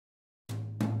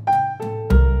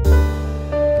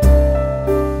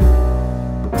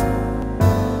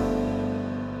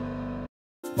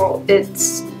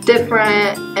it's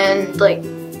different and like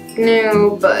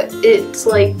new, but it's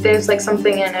like there's like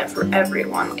something in it for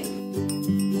everyone.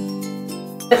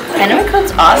 Anime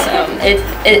Club's awesome.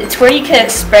 It's where you can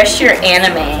express your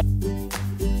anime.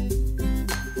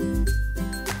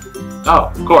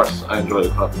 Oh, of course, I enjoy the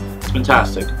club. It's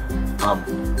fantastic.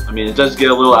 I mean, it does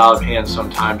get a little out of hand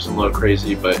sometimes and a little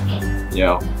crazy, but, you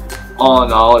know, all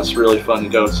in all, it's really fun to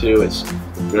go to. It's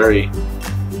very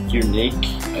unique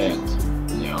and,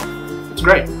 you know, it's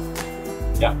great.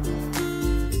 Yeah.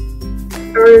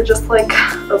 We were just like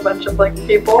a bunch of like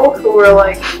people who were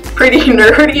like pretty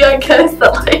nerdy, I guess,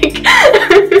 that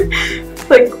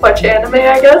like watch anime,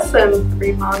 I guess, and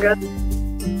read manga.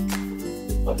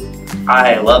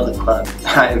 I love the club.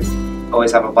 I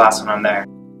always have a blast when I'm there.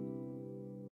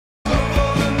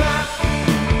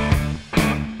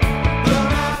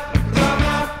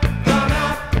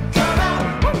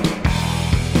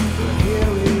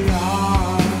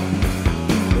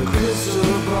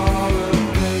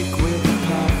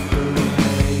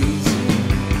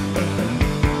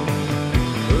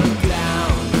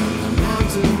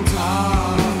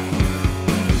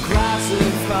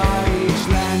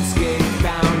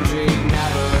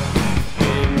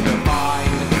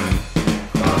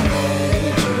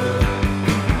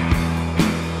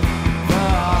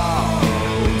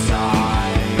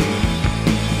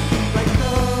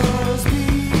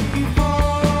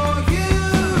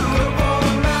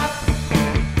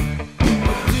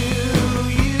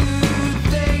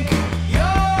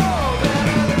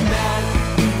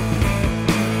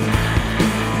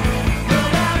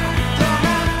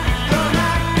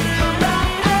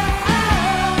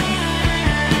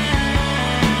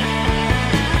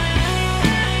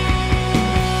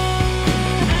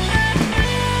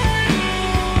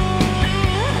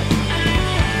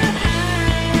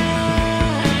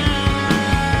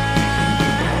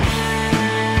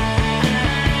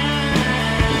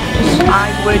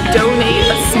 I would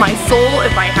donate my soul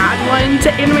if I had one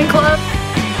to Anime Club.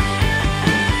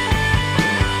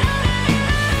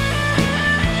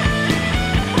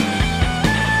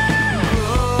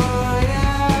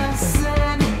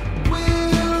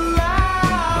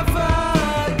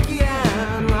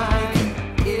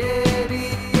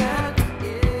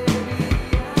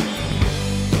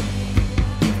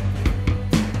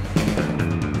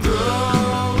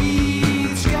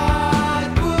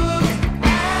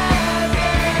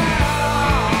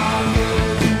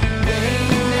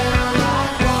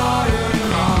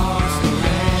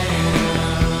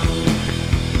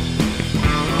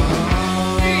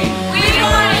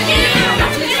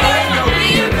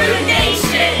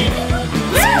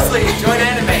 Join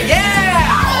anime,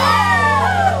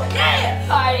 yeah!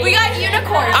 Yeah! We got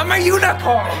unicorns! I'm a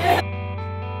unicorn!